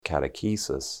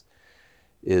catechesis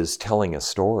is telling a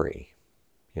story,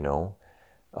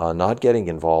 not getting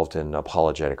involved in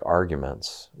apologetic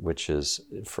arguments, which is,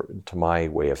 to my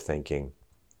way of thinking,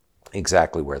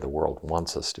 exactly where the world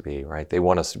wants us to be, right? They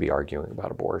want us to be arguing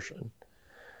about abortion.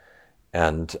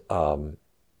 And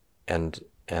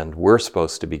we're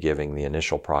supposed to be giving the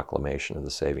initial proclamation of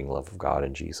the saving love of God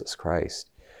in Jesus Christ,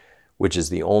 which is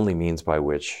the only means by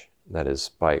which, that is,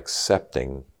 by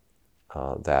accepting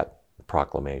that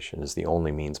proclamation, is the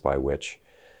only means by which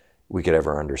we could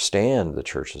ever understand the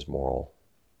church's moral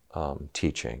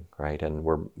teaching, right? And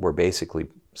we're basically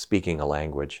speaking a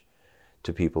language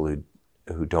to people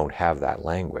who don't have that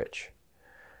language.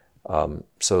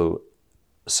 So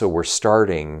we're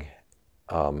starting,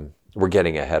 we're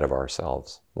getting ahead of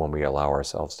ourselves when we allow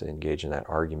ourselves to engage in that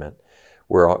argument.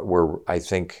 I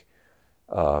think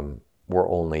we're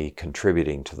only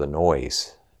contributing to the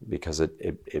noise, because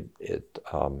it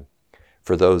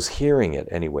for those hearing it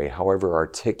anyway, however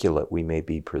articulate we may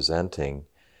be presenting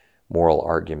moral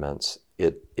arguments,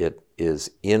 it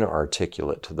is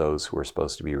inarticulate to those who are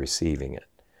supposed to be receiving it.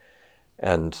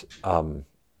 And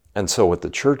so what the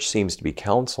church seems to be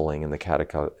counseling in the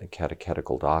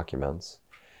catechetical documents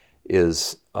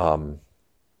is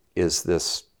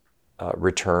this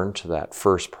return to that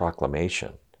first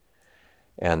proclamation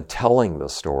and telling the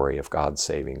story of God's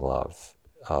saving love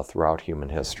throughout human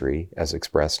history as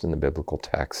expressed in the biblical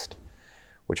text,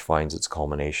 which finds its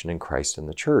culmination in Christ and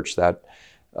the church. That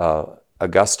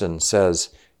Augustine says,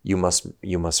 you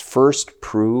must first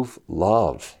prove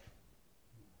love.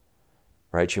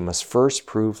 Right? You must first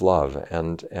prove love.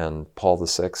 And Paul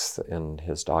VI, in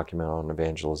his document on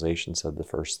evangelization, said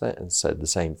the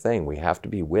same thing. We have to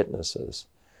be witnesses.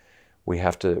 We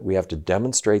have to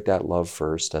demonstrate that love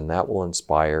first, and that will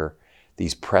inspire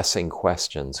these pressing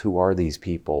questions. Who are these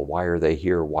people? Why are they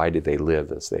here? Why do they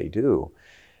live as they do?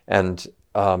 And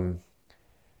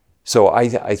so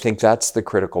I think that's the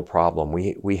critical problem.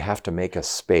 We have to make a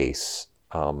space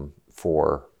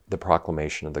for the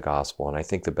proclamation of the gospel. And I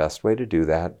think the best way to do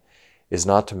that is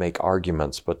not to make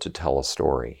arguments, but to tell a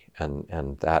story.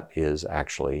 And that is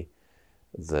actually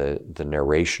the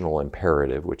narrational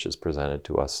imperative which is presented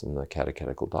to us in the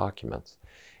catechetical documents.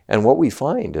 And what we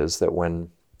find is that when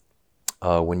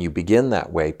you begin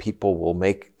that way, people will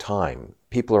make time.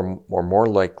 People are more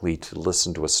likely to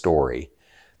listen to a story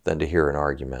than to hear an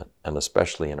argument, and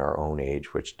especially in our own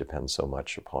age, which depends so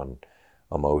much upon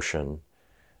emotion.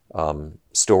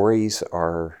 Stories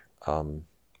are an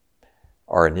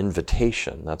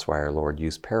invitation. That's why our Lord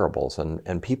used parables.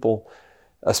 And people,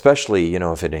 especially,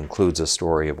 if it includes a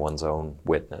story of one's own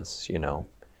witness,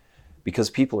 because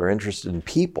people are interested in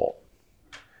people.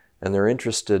 And they're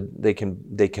interested, they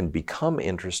can become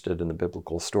interested in the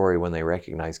biblical story when they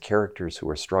recognize characters who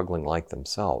are struggling like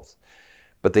themselves.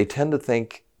 But they tend to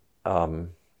think,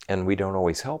 and we don't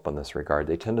always help in this regard,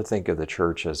 they tend to think of the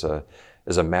church as a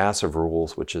mass of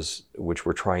rules which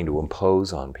we're trying to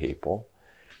impose on people.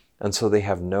 And so they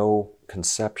have no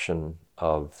conception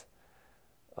of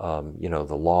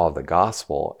the law of the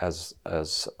gospel as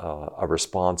a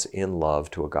response in love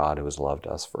to a God who has loved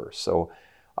us first. So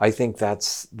I think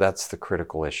that's the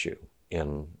critical issue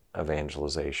in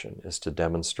evangelization, is to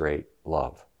demonstrate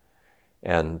love.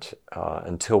 And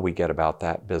until we get about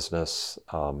that business,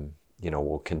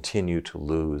 we'll continue to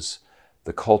lose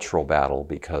the cultural battle,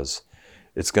 because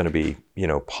it's going to be,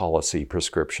 policy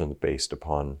prescriptions based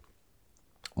upon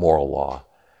moral law.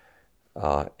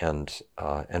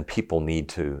 And people need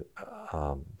to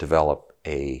develop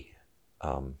a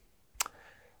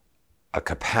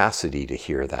capacity to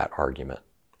hear that argument.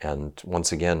 And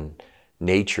once again,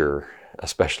 nature,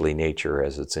 especially nature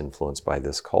as it's influenced by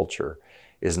this culture,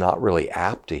 is not really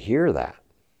apt to hear that.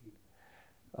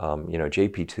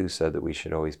 JP2 said that we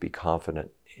should always be confident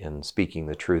in speaking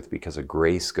the truth because a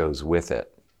grace goes with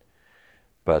it.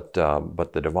 But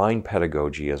the divine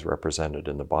pedagogy as represented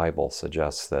in the Bible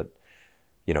suggests that,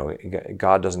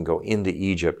 God doesn't go into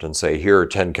Egypt and say, here are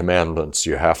 10 commandments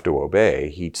you have to obey.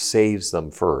 He saves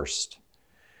them first,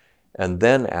 and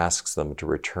then asks them to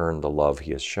return the love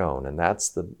he has shown. And that's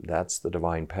the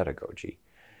divine pedagogy.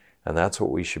 And that's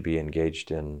what we should be engaged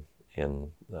in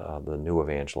the new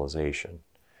evangelization.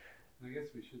 I guess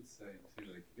we should say, too,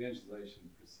 evangelization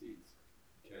precedes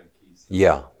catechesis.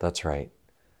 Yeah, that's right.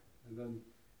 And then,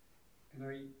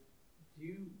 do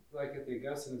you, at the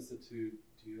Augustine Institute,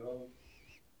 do you all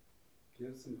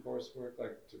give some coursework,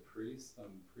 to priests on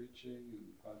preaching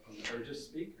and or just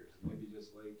speakers, maybe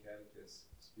just lay catechist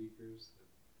speakers?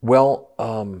 Well,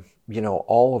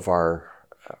 all of our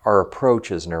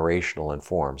approach is narrational in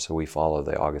form, so we follow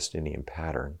the Augustinian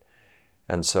pattern.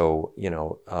 And so,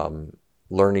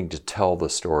 learning to tell the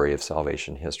story of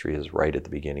salvation history is right at the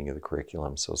beginning of the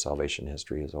curriculum. So salvation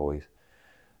history is always,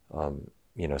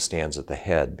 stands at the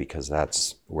head, because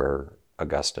that's where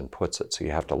Augustine puts it. So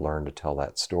you have to learn to tell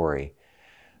that story.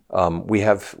 We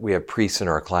have priests in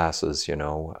our classes,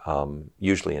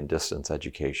 usually in distance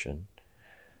education.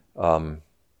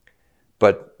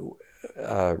 But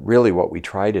really what we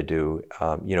try to do,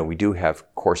 we do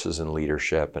have courses in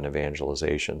leadership and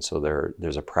evangelization, so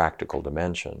there's a practical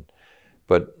dimension.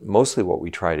 But mostly what we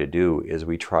try to do is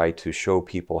we try to show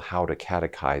people how to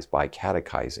catechize by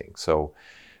catechizing. So,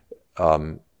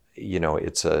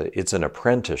 it's an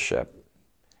apprenticeship.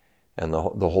 And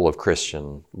the whole of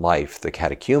Christian life, the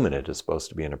catechumenate, is supposed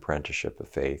to be an apprenticeship of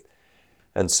faith.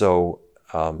 And so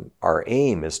our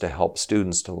aim is to help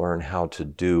students to learn how to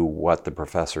do what the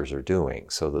professors are doing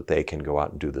so that they can go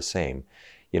out and do the same.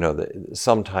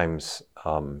 Sometimes,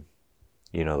 the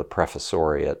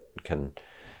professoriate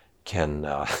can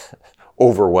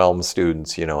overwhelm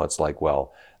students. It's like,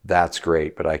 well, that's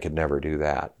great, but I could never do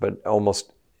that. But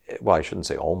I shouldn't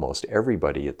say almost,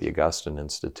 everybody at the Augustine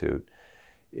Institute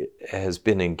has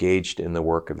been engaged in the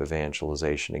work of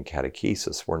evangelization and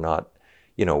catechesis. We're not,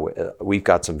 we've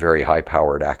got some very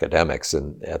high-powered academics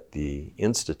at the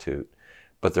Institute,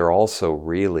 but they're also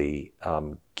really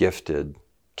gifted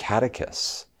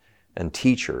catechists and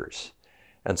teachers.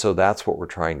 And so that's what we're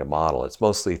trying to model. It's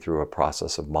mostly through a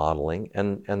process of modeling.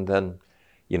 And then,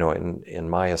 in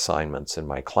my assignments in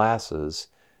my classes,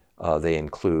 they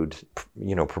include,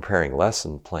 preparing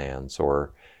lesson plans,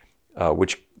 or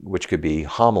which could be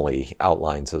homily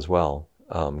outlines as well,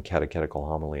 catechetical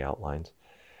homily outlines.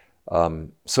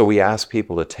 So we ask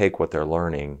people to take what they're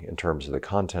learning in terms of the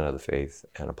content of the faith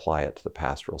and apply it to the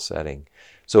pastoral setting.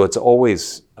 So it's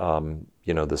always,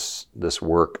 this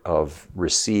work of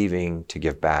receiving to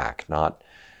give back, not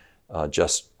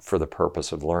just for the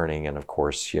purpose of learning. And of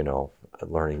course,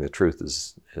 learning the truth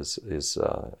is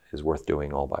worth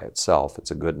doing all by itself.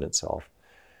 It's a good in itself.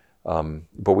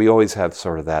 But we always have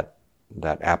sort of that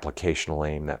applicational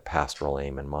aim, that pastoral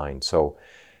aim in mind. So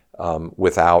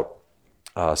without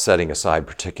setting aside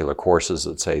particular courses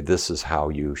that say this is how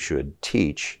you should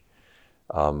teach,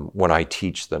 when I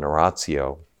teach the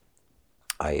Oratio,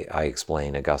 I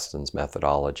explain Augustine's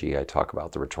methodology. I talk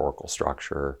about the rhetorical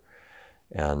structure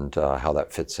and how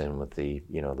that fits in with the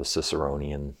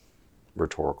Ciceronian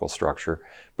rhetorical structure.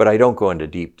 But I don't go into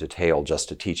deep detail just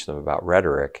to teach them about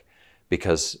rhetoric,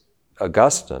 because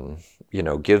Augustine,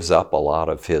 gives up a lot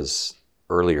of his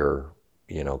earlier,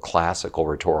 classical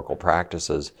rhetorical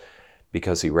practices,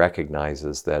 because he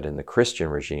recognizes that in the Christian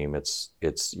regime, it's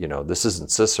this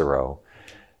isn't Cicero,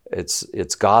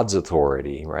 it's God's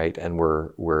authority, right? And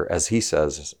we're as he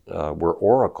says, we're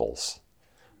oracles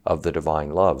of the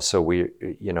divine love. So we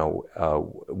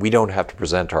don't have to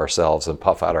present ourselves and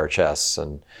puff out our chests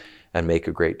and make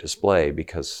a great display,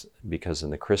 because in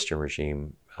the Christian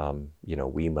regime,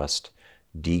 we must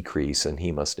decrease and he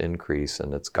must increase,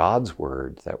 and it's God's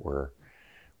word that we're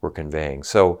conveying.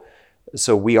 So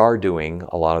we are doing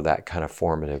a lot of that kind of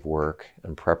formative work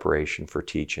and preparation for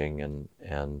teaching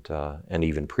and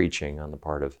even preaching on the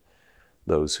part of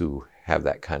those who have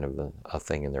that kind of a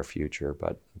thing in their future.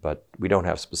 But we don't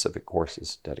have specific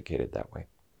courses dedicated that way.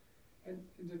 And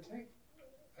to take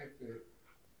like the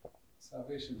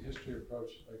salvation history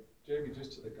approach, like maybe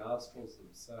just to the Gospels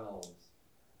themselves,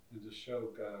 and to show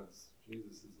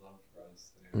Jesus' love for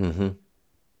us there. Mm-hmm.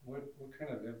 What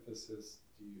kind of emphasis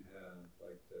do you have,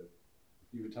 like that?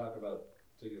 You would talk about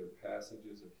particular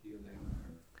passages of healing, or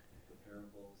the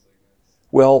parables, I guess.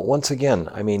 Well, once again,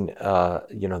 I mean,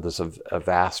 there's a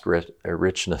vast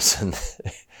richness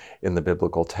in the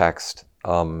biblical text,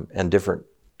 and different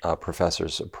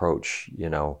professors approach,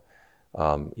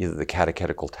 either the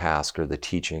catechetical task or the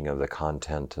teaching of the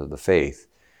content of the faith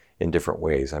in different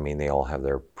ways. I mean, they all have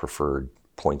their preferred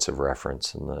points of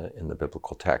reference in the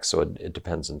biblical text. So it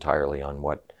depends entirely on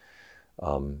what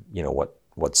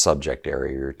subject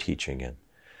area you're teaching in.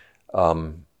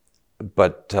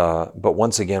 But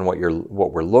once again, what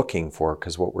we're looking for,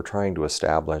 because what we're trying to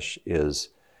establish is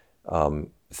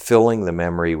filling the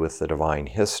memory with the divine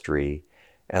history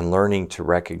and learning to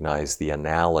recognize the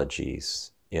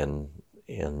analogies in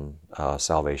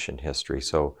salvation history.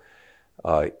 So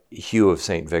Hugh of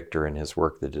St. Victor, in his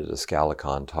work, The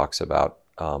Didascalicon, talks about,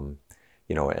 and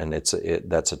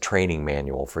that's a training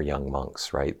manual for young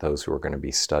monks, right? Those who are going to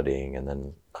be studying and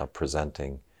then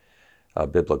presenting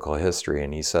biblical history.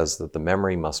 And he says that the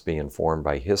memory must be informed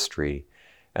by history,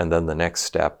 and then the next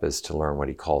step is to learn what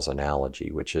he calls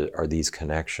analogy, which are these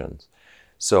connections.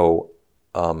 So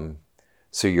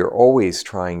you're always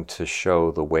trying to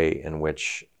show the way in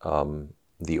which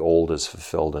the old is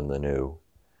fulfilled in the new,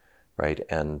 right?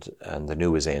 And the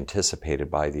new is anticipated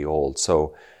by the old.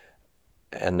 So,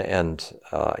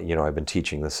 I've been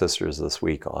teaching the sisters this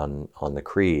week on the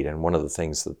Creed, and one of the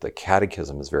things that the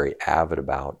Catechism is very avid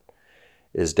about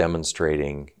is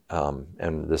demonstrating,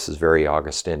 and this is very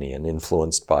Augustinian,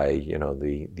 influenced by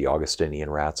the Augustinian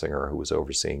Ratzinger who was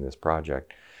overseeing this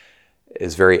project,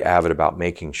 is very avid about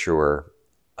making sure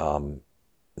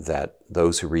that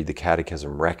those who read the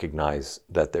Catechism recognize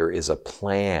that there is a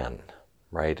plan,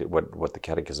 right? What the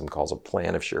Catechism calls a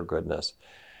plan of sheer goodness,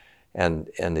 and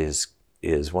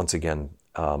is once again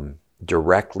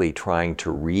directly trying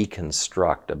to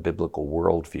reconstruct a biblical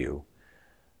worldview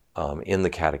in the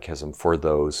Catechism for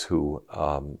those who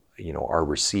are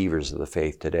receivers of the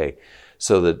faith today,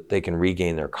 so that they can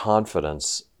regain their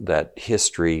confidence that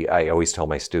history. I always tell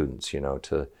my students,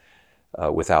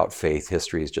 without faith,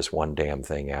 history is just one damn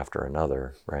thing after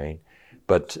another, right?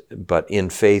 But in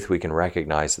faith, we can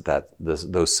recognize that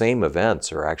those same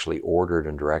events are actually ordered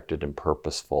and directed and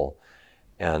purposeful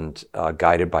and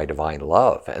guided by divine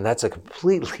love. And that's a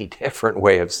completely different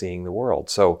way of seeing the world.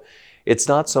 So it's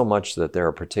not so much that there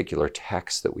are particular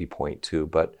texts that we point to,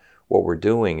 but what we're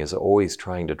doing is always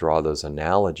trying to draw those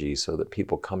analogies so that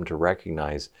people come to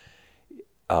recognize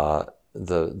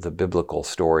the biblical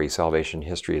story, salvation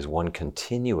history, is one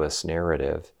continuous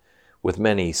narrative with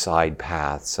many side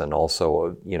paths, and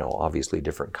also, obviously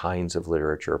different kinds of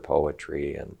literature,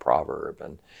 poetry and proverb,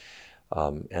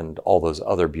 and all those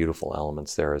other beautiful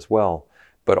elements there as well,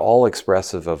 but all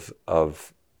expressive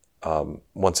of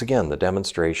once again, the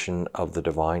demonstration of the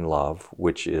divine love,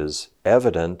 which is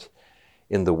evident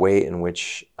in the way in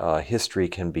which history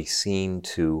can be seen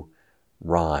to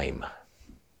rhyme.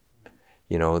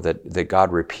 That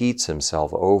God repeats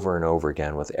himself over and over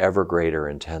again with ever greater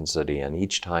intensity, and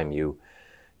each time you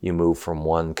move from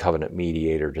one covenant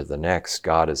mediator to the next,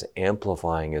 God is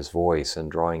amplifying his voice and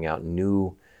drawing out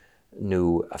new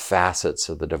facets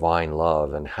of the divine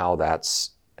love, and how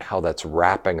that's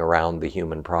wrapping around the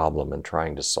human problem and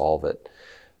trying to solve it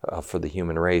for the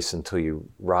human race, until you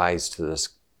rise to this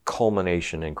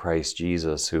culmination in Christ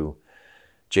Jesus, who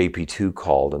JP2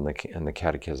 called, and the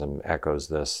Catechism echoes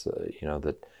this,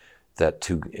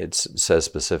 it says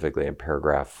specifically in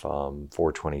paragraph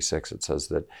 426, it says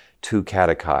that to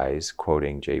catechize,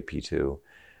 quoting JP2,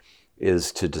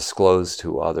 is to disclose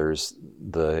to others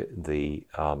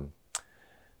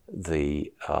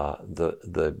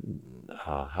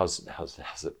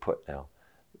how's it put now?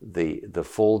 The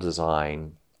full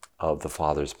design of the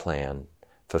Father's plan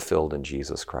fulfilled in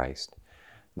Jesus Christ.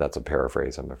 That's a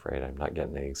paraphrase, I'm afraid. I'm not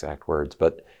getting the exact words,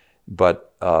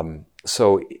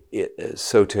 so to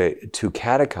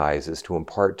catechize is to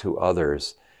impart to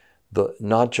others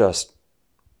not just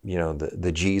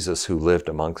the Jesus who lived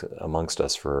amongst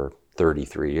us for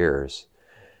 33 years,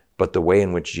 but the way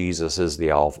in which Jesus is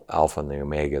the Alpha and the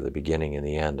Omega, the beginning and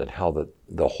the end, and how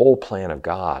the whole plan of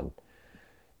God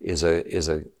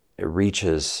it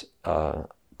reaches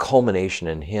culmination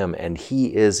in him, and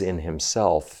he is in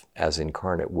himself, as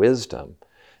incarnate wisdom,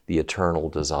 the eternal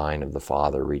design of the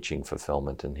Father reaching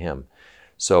fulfillment in him.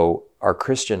 So our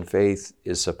Christian faith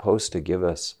is supposed to give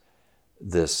us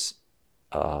this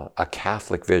a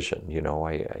Catholic vision.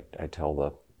 I tell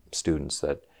the students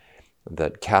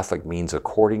that Catholic means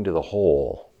according to the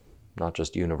whole, not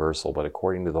just universal, but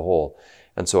according to the whole.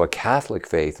 And so a Catholic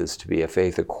faith is to be a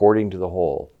faith according to the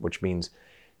whole, which means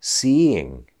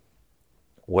seeing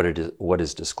what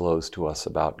is disclosed to us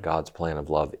about God's plan of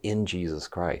love in Jesus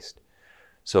Christ.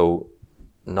 So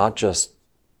not just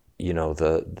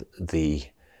the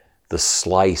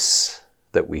slice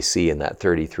that we see in that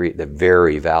the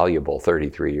very valuable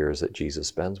 33 years that Jesus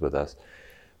spends with us,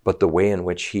 but the way in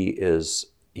which he's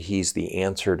the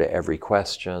answer to every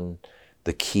question,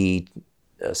 the key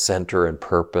center and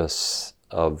purpose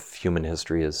of human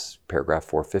history, as paragraph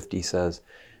 450 says,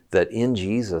 that in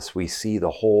Jesus we see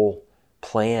the whole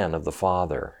plan of the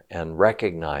Father, and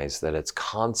recognize that it's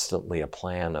constantly a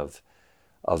plan of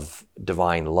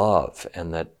divine love,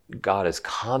 and that God is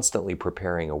constantly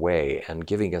preparing a way and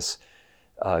giving us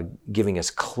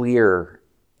clear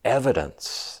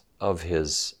evidence of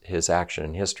his action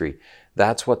in history.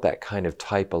 That's what that kind of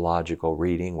typological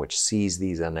reading, which sees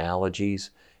these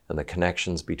analogies and the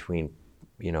connections between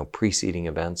preceding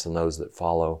events and those that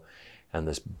follow, and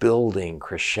this building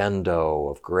crescendo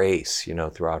of grace,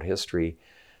 throughout history,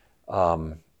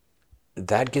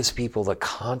 that gives people the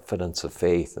confidence of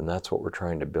faith, and that's what we're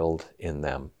trying to build in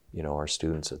them, our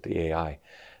students at the AI.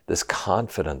 This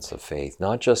confidence of faith,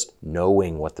 not just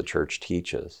knowing what the church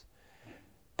teaches,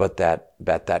 but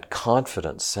that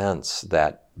confident sense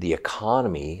that the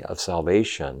economy of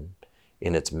salvation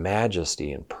in its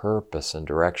majesty and purpose and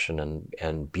direction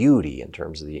and beauty in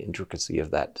terms of the intricacy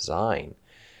of that design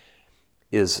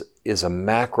is a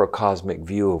macrocosmic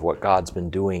view of what God's been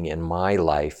doing in my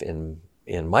life in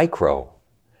micro,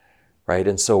 right?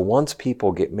 And so once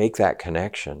people make that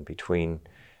connection between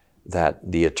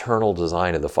the eternal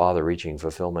design of the Father reaching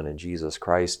fulfillment in Jesus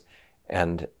Christ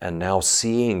and now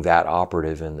seeing that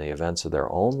operative in the events of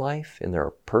their own life, in their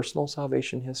personal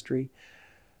salvation history,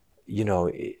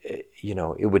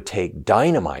 it would take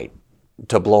dynamite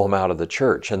to blow them out of the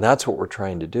church. And that's what we're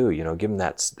trying to do, give them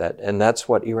that, and that's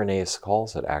what Irenaeus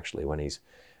calls it actually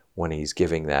when he's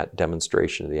giving that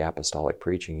demonstration of the apostolic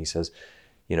preaching. He says,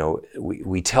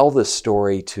 we tell this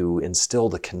story to instill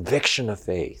the conviction of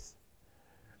faith.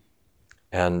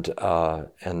 And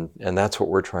that's what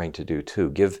we're trying to do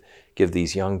too. Give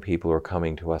these young people who are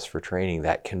coming to us for training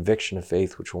that conviction of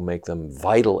faith, which will make them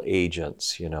vital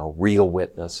agents, real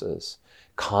witnesses,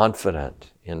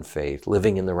 confident in faith,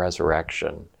 living in the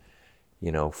resurrection,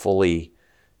 fully,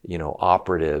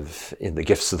 operative in the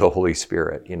gifts of the Holy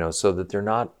Spirit, so that they're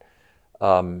not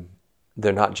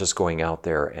just going out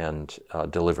there and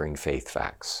delivering faith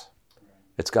facts.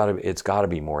 It's got to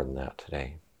be more than that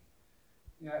today.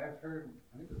 Yeah, I've heard.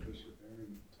 I think the Bishop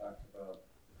Aaron talked about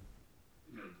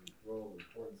the role,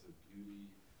 importance of beauty,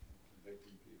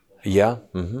 convicting people. Yeah.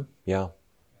 Mm-hmm. Yeah.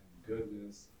 And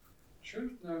goodness.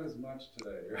 Truth, not as much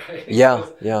today, right? Yeah.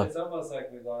 Yeah. It's almost like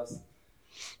we lost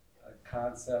a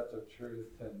concept of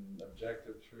truth and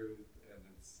objective truth, and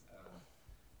it's.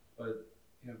 But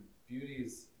beauty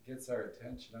gets our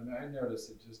attention. I mean, I notice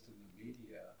it just in the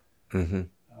media. Mm-hmm.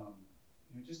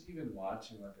 Just even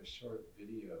watching like a short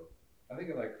video. I think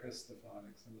of like Chris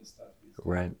Stefanik, some of the stuff he's doing.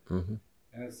 Right. Mm-hmm.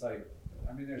 And it's like,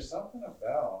 there's something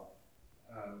about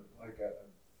like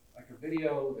a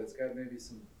video that's got maybe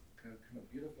some kind of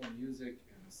beautiful music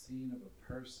and a scene of a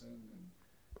person,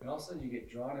 and all of a sudden you get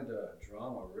drawn into a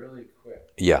drama really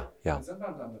quick. Yeah, yeah. And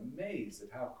sometimes I'm amazed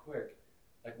at how quick.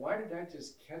 Like, why did that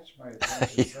just catch my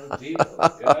attention so deeply?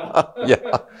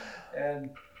 Yeah. And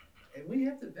we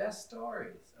have the best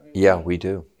stories. We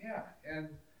do. Yeah,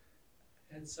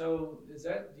 and so do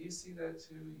you see that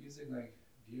too, using like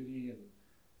beauty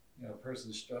and a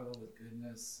person's struggle with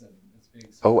goodness and it's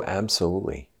being so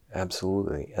absolutely.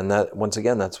 And that, once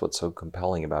again, that's what's so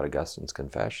compelling about Augustine's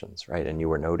Confessions, right? And you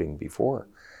were noting before,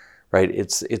 right?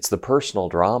 It's the personal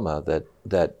drama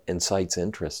that incites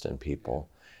interest in people.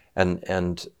 And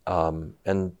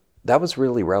that was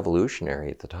really revolutionary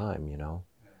at the time,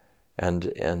 And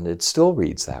it still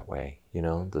reads that way,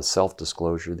 the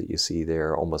self-disclosure that you see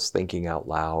there, almost thinking out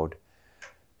loud,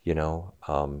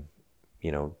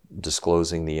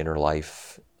 disclosing the inner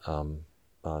life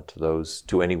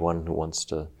to anyone who wants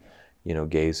to,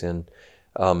 gaze in.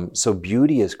 So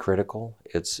beauty is critical.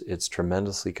 It's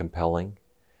tremendously compelling.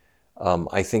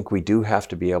 I think we do have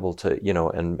to be able to,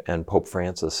 and Pope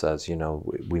Francis says,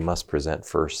 we must present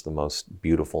first the most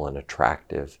beautiful and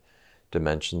attractive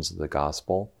dimensions of the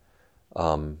gospel.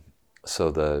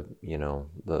 So the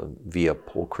via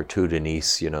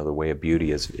pulchritudinis, the way of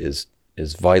beauty is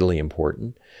vitally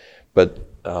important. But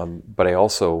I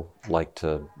also like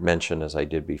to mention, as I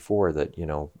did before, that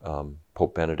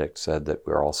Pope Benedict said that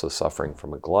we're also suffering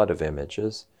from a glut of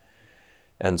images,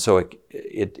 and so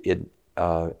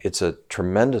it's a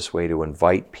tremendous way to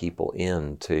invite people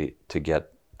in to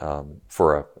get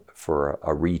for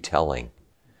a retelling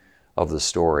of the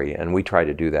story. And we try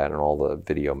to do that in all the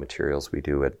video materials we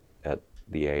do at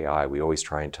the AI. We always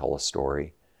try and tell a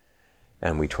story,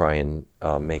 and we try and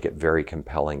make it very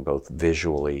compelling, both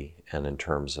visually and in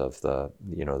terms of the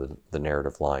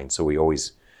narrative line. So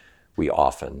we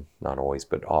often, not always,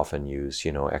 but often use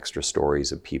extra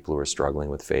stories of people who are struggling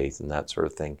with faith and that sort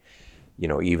of thing.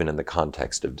 Even in the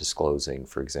context of disclosing,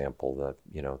 for example,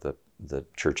 the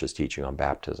church's teaching on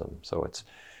baptism. So it's,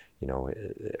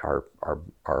 our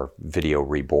video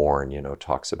Reborn,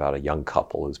 talks about a young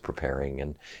couple who's preparing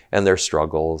and their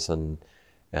struggles and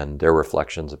their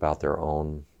reflections about their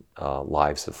own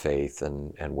lives of faith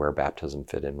and where baptism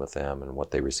fit in with them and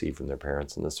what they received from their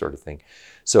parents and this sort of thing.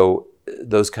 So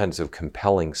those kinds of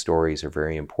compelling stories are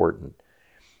very important.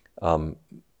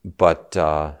 But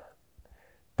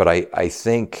I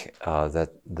think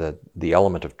that the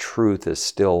element of truth is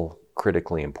still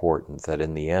critically important, that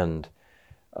in the end,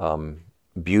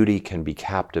 beauty can be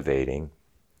captivating,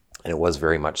 and it was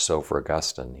very much so for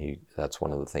Augustine. That's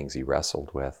one of the things he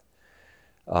wrestled with.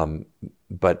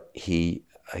 But he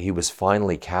was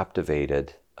finally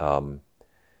captivated by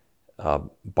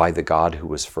the God who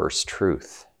was first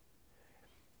truth,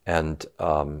 and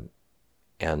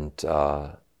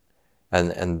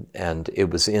And it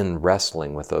was in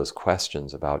wrestling with those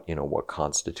questions about, what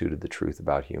constituted the truth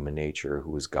about human nature,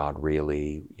 who was God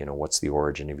really, what's the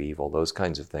origin of evil, those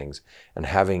kinds of things, and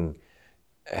having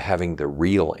the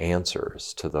real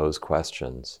answers to those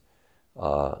questions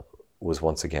was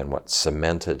once again what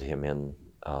cemented him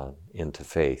into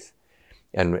faith.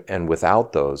 And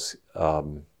without those,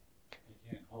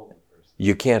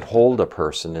 you can't hold a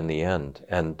person in the end.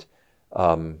 And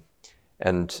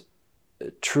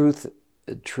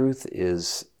truth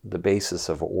is the basis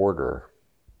of order.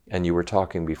 And you were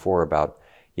talking before about,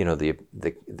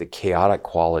 the chaotic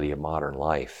quality of modern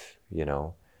life,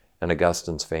 And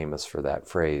Augustine's famous for that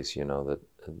phrase, that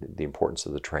the importance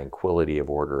of the tranquility of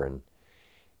order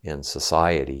in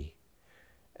society.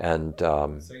 And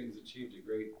Satan's achieved a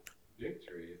great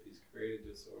victory if he's created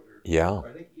disorder. Yeah.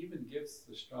 I think even gives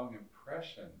the strong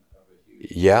impression of a huge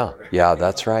disorder. Yeah,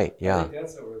 that's right. Yeah. I think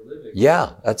that's what we're living.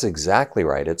 Yeah, that's exactly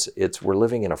right. It's we're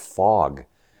living in a fog,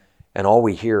 and all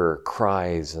we hear are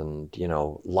cries and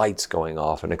lights going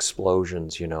off and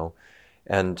explosions,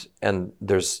 and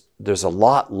there's a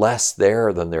lot less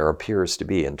there than there appears to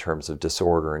be in terms of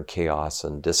disorder and chaos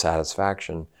and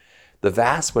dissatisfaction. The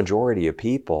vast majority of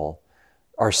people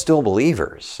are still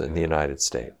believers in the United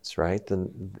States, right?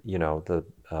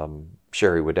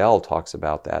 Sherry Waddell talks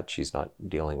about that. She's not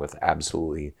dealing with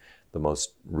absolutely the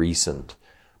most recent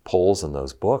polls in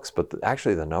those books, but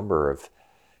actually the number of,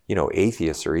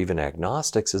 atheists or even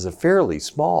agnostics is a fairly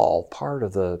small part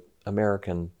of the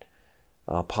American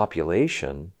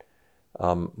population.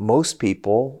 Most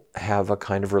people have a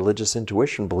kind of religious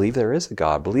intuition, believe there is a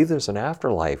God, believe there's an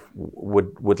afterlife,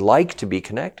 would like to be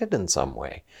connected in some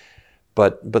way.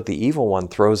 But the evil one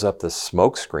throws up this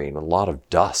smoke screen, a lot of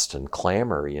dust and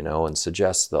clamor, and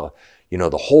suggests the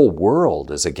whole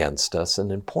world is against us. And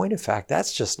in point of fact,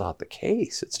 that's just not the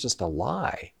case. It's just a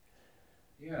lie.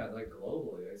 Yeah, like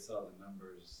globally, I saw the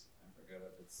numbers. I forget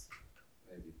if it's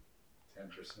maybe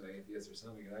 10% atheists or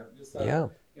something. And I just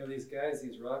thought, these guys,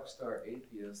 these rock star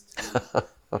atheists who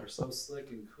are so slick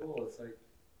and cool. It's like,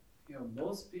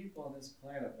 most people on this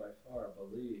planet by far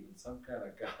believe in some kind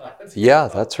of God. Yeah,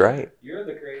 that's right. You're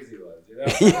the crazy ones,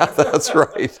 Yeah, that's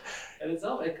right. And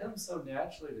it comes so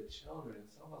naturally to children.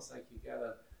 It's almost like you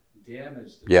gotta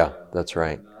damage the Yeah, child. that's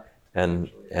right.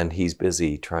 And he's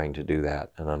busy trying to do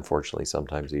that, and unfortunately,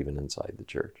 sometimes even inside the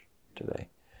church today.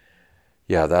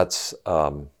 Yeah, that's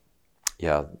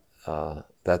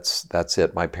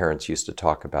it. My parents used to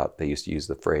talk about. They used to use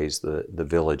the phrase the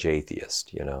village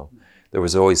atheist. There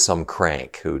was always some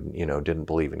crank who, didn't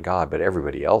believe in God, but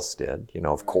everybody else did.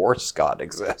 Of course God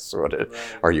exists.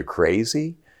 Are you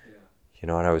crazy?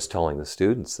 Yeah. And I was telling the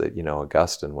students that,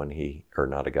 Augustine,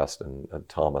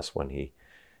 Thomas, when he,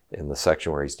 in the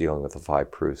section where he's dealing with the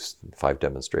 5 proofs, 5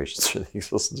 demonstrations for the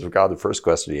existence of God, the first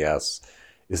question he asks,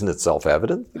 isn't it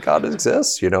self-evident that God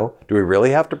exists? Do we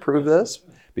really have to prove this?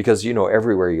 Because,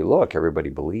 everywhere you look, everybody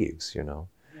believes,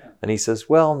 And he says,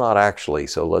 well, not actually.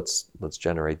 So let's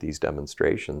generate these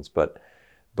demonstrations. But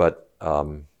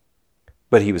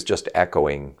he was just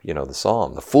echoing, the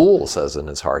psalm. The fool says in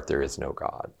his heart there is no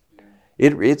God.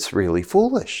 It's really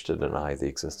foolish to deny the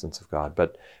existence of God.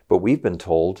 But we've been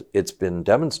told it's been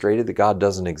demonstrated that God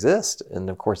doesn't exist. And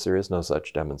of course there is no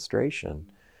such demonstration.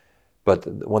 But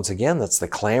once again, that's the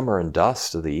clamor and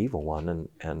dust of the evil one.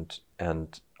 And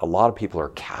a lot of people are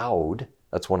cowed.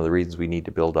 That's one of the reasons we need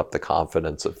to build up the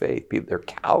confidence of faith. People, they're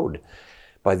cowed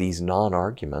by these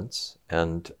non-arguments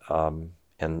and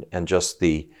just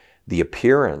the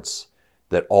appearance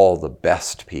that all the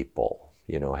best people,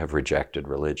 have rejected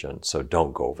religion. So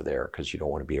don't go over there because you don't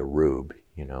want to be a rube,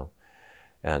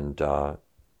 And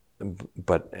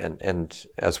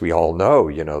as we all know,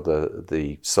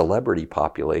 the celebrity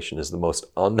population is the most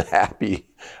unhappy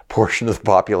portion of the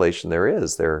population there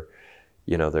is. They're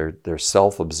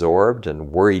self-absorbed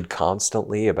and worried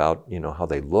constantly about, how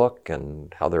they look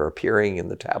and how they're appearing in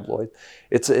the tabloids.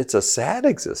 It's a sad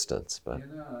existence, but.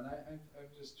 And I'm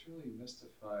just truly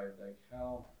mystified, like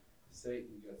how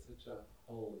Satan got such a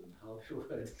hold in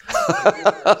Hollywood.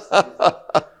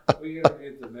 We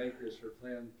interviewed the makers for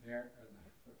Planned Parenthood,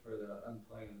 for the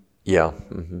Unplanned. Yeah.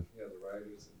 The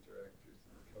writers and directors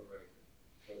and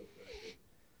co-directors.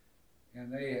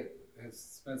 And they had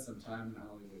spent some time in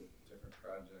Hollywood, different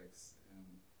projects, and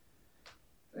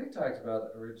they talked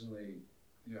about originally,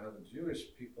 how the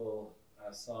Jewish people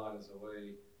saw it as a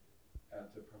way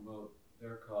to promote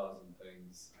their cause and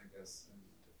things, I guess, in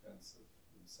defense of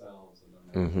themselves, and I'm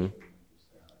not sure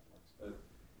how it works. But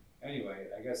anyway,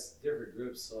 I guess different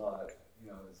groups saw it,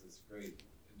 as this great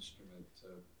instrument to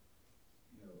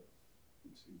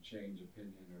change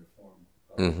opinion or form.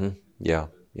 Yeah.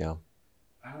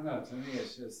 I don't know. To me,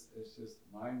 it's just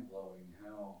mind blowing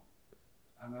how.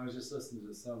 I was just listening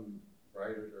to some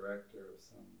writer director of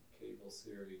some cable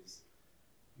series.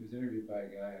 He was interviewed by a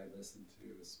guy I listened to,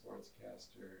 a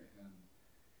sportscaster,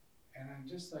 and I'm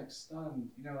just like stunned.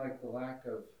 Like the lack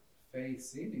of faith,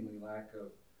 seemingly lack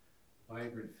of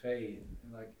vibrant faith,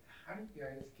 and like, how do you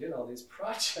guys get all these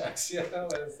projects?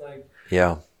 It's like,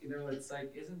 Yeah. It's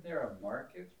like, isn't there a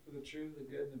market for the true, the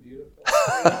good, and the beautiful?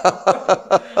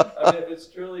 I mean, if it's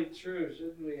truly true,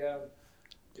 shouldn't we have?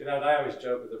 And I always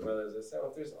joke with the brothers. I said, well,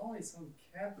 if there's only some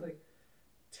Catholic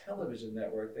television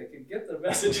network that can get the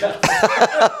message out there.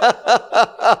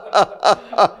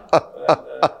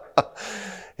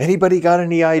 Anybody got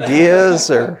any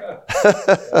ideas? Or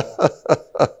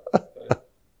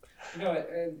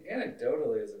and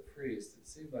anecdotally, as a priest, it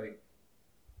seemed like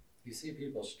you see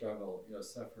people struggle,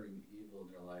 suffering evil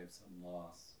in their life, some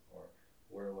loss, or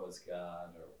where was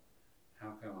God, or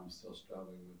how come I'm still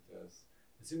struggling with this?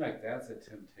 It seemed like that's a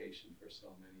temptation for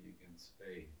so many against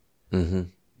faith. Mm-hmm.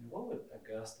 What would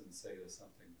Augustine say to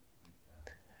something like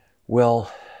that?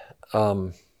 Well,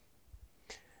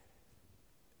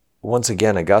 once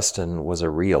again, Augustine was a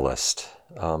realist,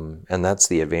 and that's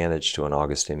the advantage to an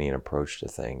Augustinian approach to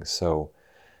things. So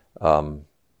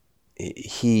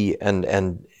he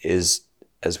is,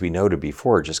 as we noted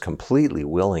before, just completely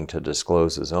willing to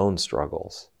disclose his own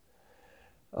struggles.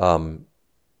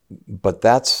 But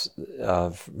that's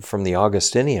from the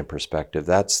Augustinian perspective.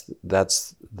 That's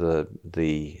the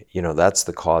that's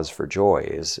the cause for joy.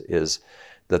 Is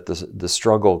that the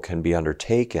struggle can be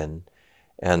undertaken,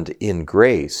 and in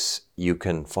grace you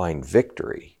can find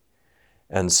victory.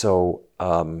 And so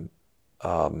so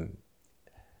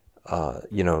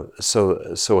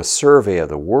a survey of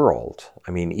the world.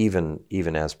 I mean,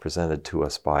 even as presented to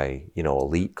us by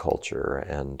elite culture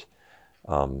and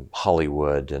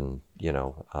Hollywood and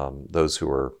those who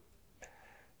are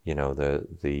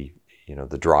the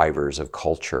drivers of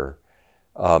culture,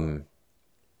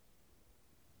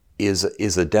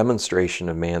 is a demonstration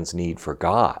of man's need for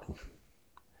God.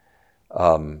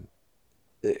 I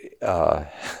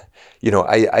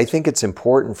think it's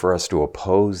important for us to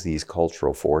oppose these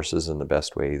cultural forces in the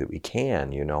best way that we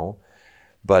can,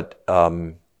 but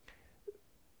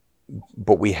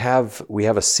we have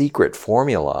a secret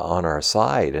formula on our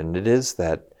side, and it is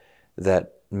that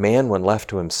man, when left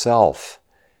to himself,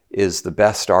 is the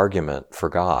best argument for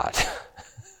God.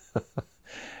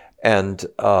 and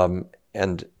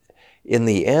in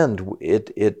the end,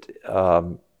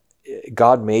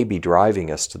 God may be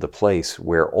driving us to the place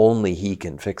where only He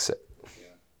can fix it.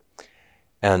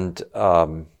 And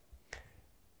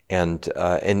in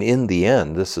the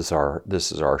end, this is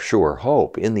our sure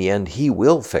hope. In the end, He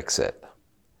will fix it.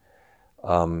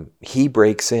 He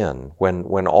breaks in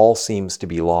when all seems to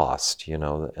be lost,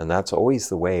 and that's always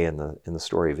the way in the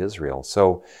story of Israel.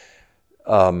 So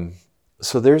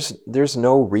there's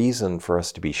no reason for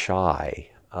us to be shy.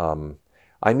 I'm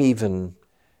even,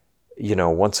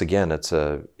 once again, it's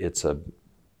a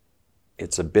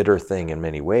bitter thing in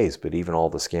many ways, but even all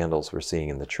the scandals we're seeing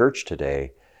in the church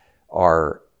today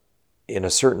are, in a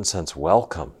certain sense,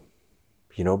 welcome,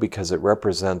 because it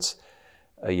represents,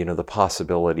 the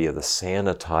possibility of the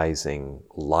sanitizing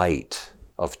light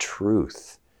of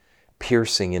truth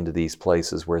piercing into these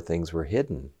places where things were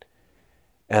hidden.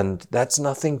 And that's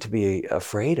nothing to be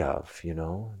afraid of,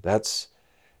 that's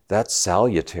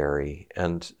salutary,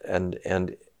 and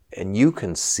you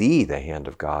can see the hand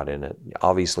of God in it,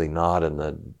 obviously not in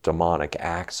the demonic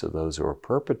acts of those who are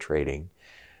perpetrating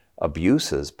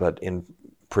abuses, but in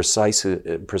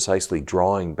precisely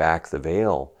drawing back the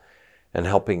veil and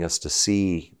helping us to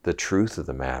see the truth of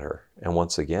the matter. And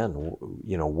once again,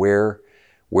 where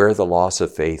the loss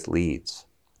of faith leads.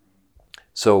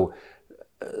 So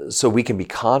we can be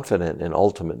confident in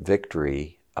ultimate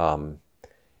victory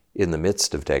in the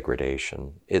midst of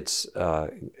degradation. It's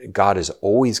God is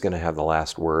always going to have the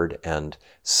last word, and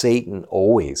Satan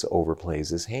always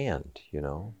overplays his hand. Yeah,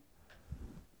 and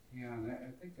I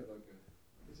think of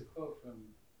there's a quote from a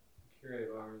curate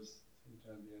of ours, St.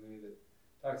 John Vianney, that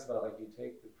talks about you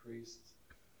take the priests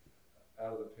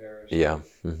out of the parish. Yeah.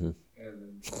 Mm-hmm. And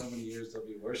in so many years they'll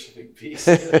be worshiping peace.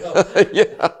 Yeah.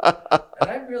 And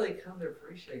I've really come to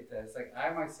appreciate that. It's like I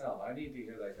myself, I need to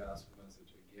hear that gospel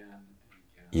message again and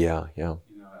again. Yeah. I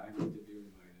need to be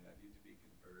reminded. I need to be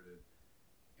converted,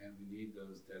 and we need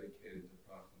those dedicated to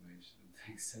proclamation and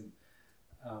things. And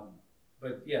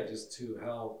but yeah, just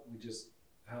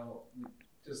our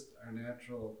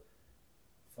natural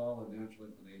fallen natural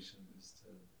inclination is to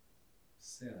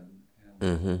sin,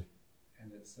 and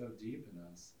and it's so deep in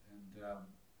us,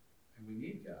 and we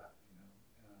need God.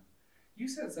 You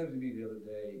said something to me the other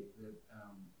day that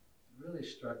really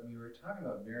struck me. We were talking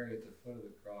about Mary at the foot of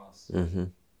the cross, Mm-hmm.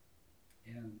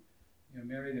 and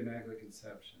Mary, the Immaculate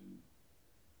Conception,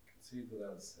 conceived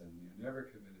without sin, never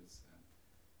committed sin,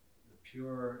 the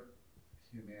pure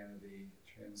humanity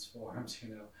transformed,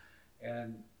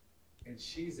 and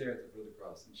she's there at the foot of the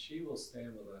cross, and she will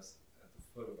stand with us at the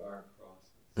foot of our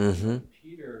crosses. Mm-hmm.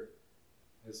 Peter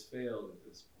has failed at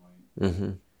this point.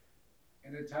 Mm-hmm.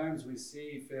 And at times we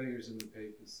see failures in the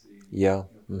papacy, Yeah.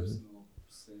 personal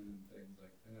sin and things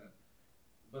like that.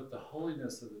 But the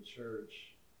holiness of the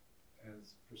church,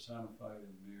 as personified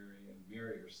in Mary, and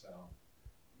Mary herself,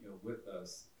 with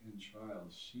us in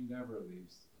trials, she never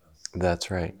leaves us. That's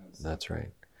right. That's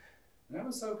right. And that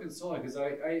was so consoling, because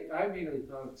I immediately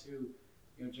thought too,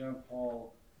 John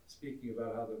Paul speaking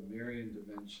about how the Marian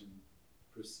dimension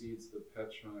precedes the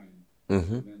Petrine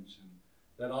Mm-hmm. dimension.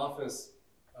 That office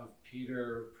of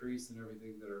Peter, priests and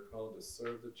everything that are called to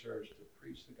serve the church, to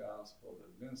preach the gospel, to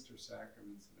administer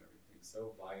sacraments and everything,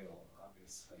 so vital,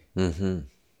 obviously. Mm-hmm.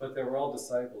 But they were all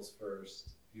disciples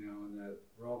first, and that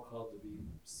we're all called to be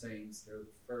saints. They're the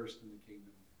first in the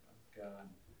kingdom of God.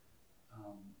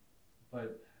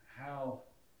 But how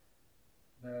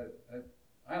that,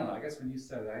 I don't know, I guess when you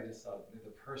said it, I just thought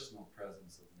the personal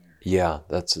presence of Mary. Yeah,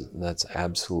 that's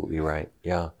absolutely right.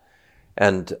 Yeah.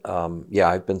 And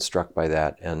I've been struck by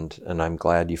that, and I'm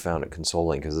glad you found it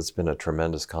consoling, because it's been a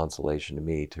tremendous consolation to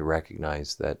me to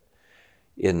recognize that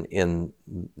in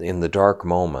the dark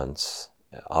moments,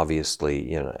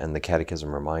 obviously, and the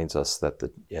Catechism reminds us that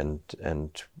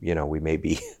we may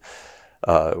be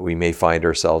we may find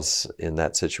ourselves in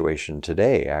that situation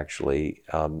today. Actually,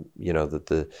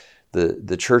 that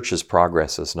the Church's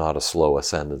progress is not a slow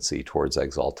ascendancy towards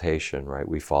exaltation. Right,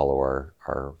 we follow our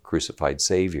crucified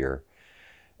Savior.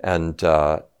 And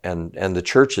the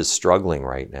Church is struggling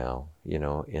right now,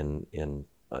 in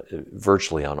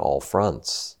virtually on all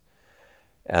fronts,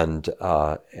 and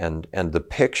the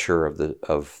picture of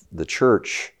the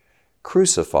Church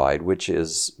crucified, which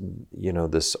is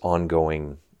this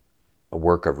ongoing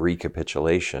work of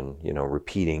recapitulation,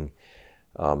 repeating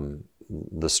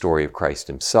the story of Christ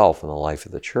Himself and the life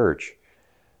of the Church.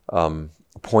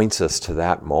 Points us to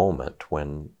that moment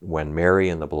when Mary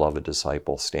and the beloved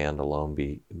disciple stand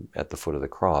alone at the foot of the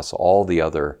cross. All the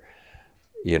other,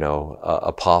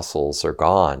 apostles are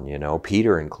gone.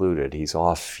 Peter included. He's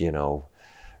off,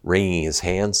 wringing his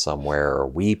hands somewhere, or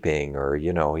weeping, or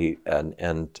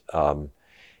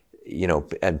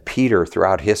and Peter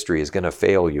throughout history is going to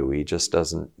fail you. He just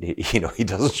doesn't. He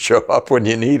doesn't show up when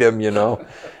you need him.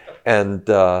 And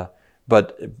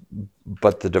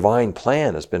but the divine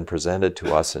plan has been presented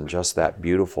to us in just that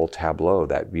beautiful tableau,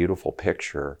 that beautiful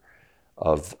picture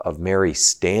of Mary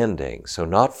standing, so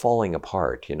not falling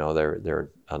apart. There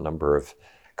are a number of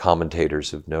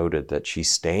commentators who've noted that she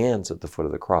stands at the foot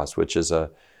of the cross, which is a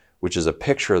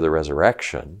picture of the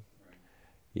resurrection.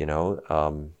 Picture of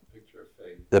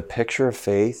faith. The picture of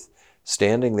faith,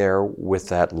 standing there with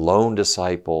that lone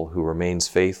disciple who remains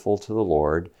faithful to the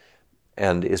Lord,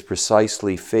 and is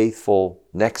precisely faithful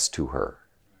next to her.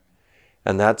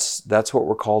 And that's what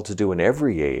we're called to do in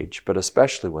every age, but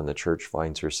especially when the Church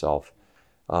finds herself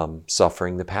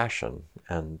suffering the Passion.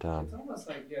 And it's almost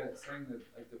like saying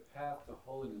that the path to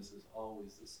holiness is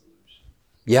always the solution.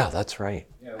 Yeah, that's right.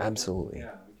 Yeah, absolutely.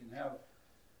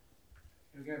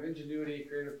 We can have ingenuity,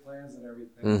 creative plans, and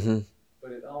everything. Mm-hmm.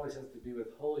 But it always has to be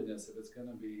with holiness if it's going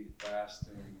to be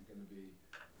lasting, going to be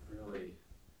really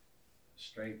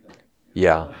strengthening.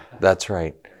 Yeah, that's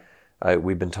right.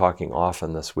 We've been talking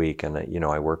often this week, and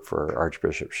I worked for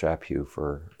Archbishop Chaput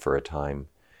for a time,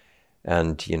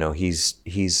 and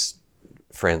he's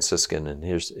Franciscan in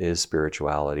his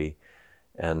spirituality,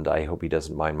 and I hope he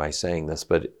doesn't mind my saying this,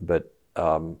 but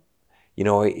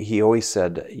he always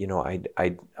said,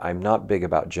 I'm not big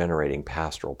about generating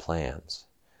pastoral plans.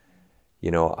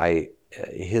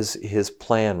 His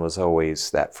plan was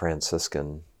always that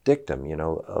Franciscan dictum,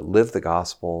 live the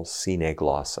gospel sine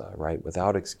glossa, right?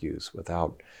 Without excuse,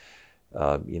 without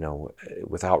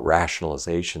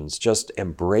rationalizations, just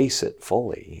embrace it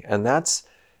fully. And that's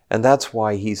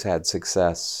why he's had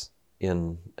success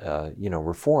in,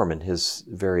 reform in his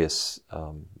various,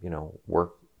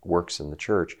 works in the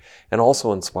Church, and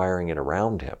also inspiring it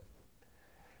around him.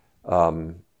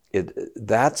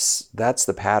 That's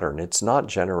the pattern. It's not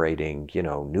generating,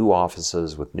 new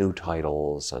offices with new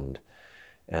titles and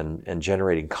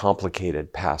generating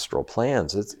complicated pastoral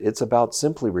plans. It's about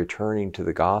simply returning to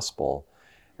the gospel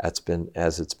as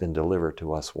it's been delivered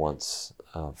to us once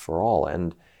for all,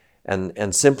 and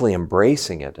simply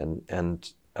embracing it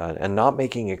and not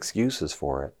making excuses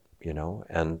for it,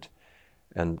 and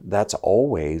And that's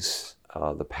always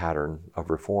the pattern of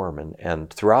reform. And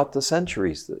throughout the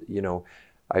centuries,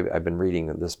 I've been reading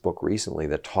this book recently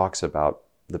that talks about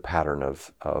the pattern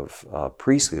of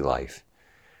priestly life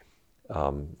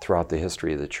throughout the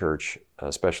history of the church,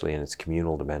 especially in its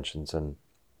communal dimensions, and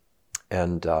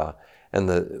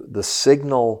the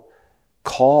signal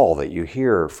call that you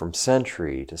hear from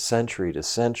century to century to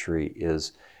century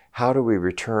is, how do we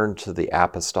return to the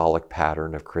apostolic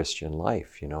pattern of Christian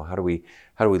life? How do we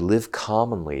live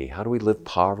commonly? How do we live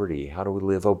poverty? How do we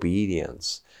live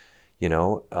obedience?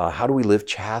 How do we live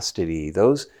chastity?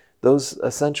 Those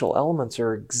essential elements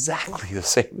are exactly the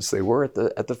same as they were at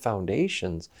the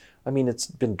foundations. I mean, it's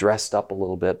been dressed up a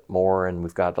little bit more, and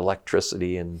we've got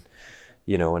electricity and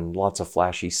and lots of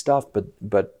flashy stuff.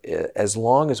 But as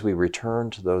long as we return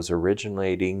to those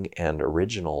originating and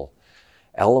original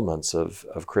elements of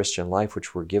Christian life,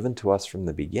 which were given to us from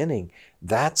the beginning,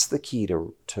 that's the key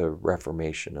to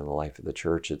reformation in the life of the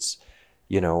church. It's,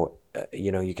 you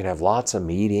can have lots of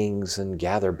meetings and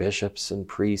gather bishops and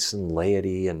priests and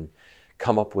laity and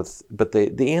come up with, but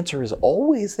the answer is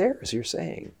always there, as you're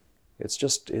saying.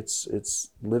 It's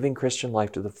living Christian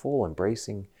life to the full,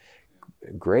 embracing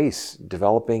grace,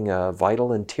 developing a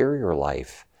vital interior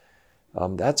life.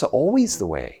 That's always the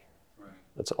way. Right.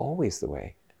 That's always the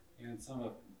way. And some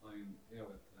have complained,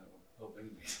 with Pope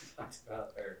Benedict talks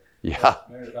about their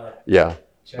chastity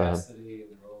and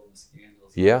the role of the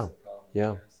scandals. Yeah.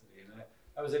 Yeah. Chastity. And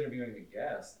I was interviewing a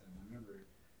guest, and I remember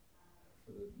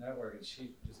for the network, and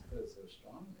she just put it so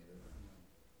strongly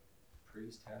that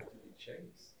priests have to be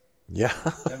chaste. Yeah.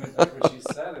 I mean, like when she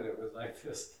said it, it was like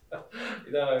this.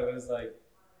 It was like,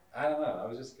 I don't know. I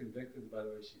was just convicted by the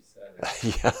way she said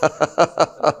it. Yeah.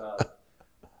 Something about,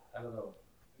 I don't know.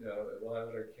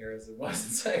 What her charism was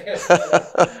and saying it.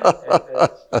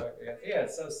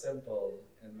 It's so simple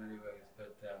in many ways,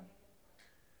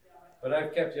 but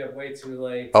I've kept you up way too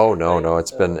late. Oh no,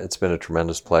 it's been a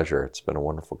tremendous pleasure. It's been a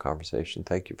wonderful conversation.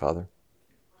 Thank you, Father.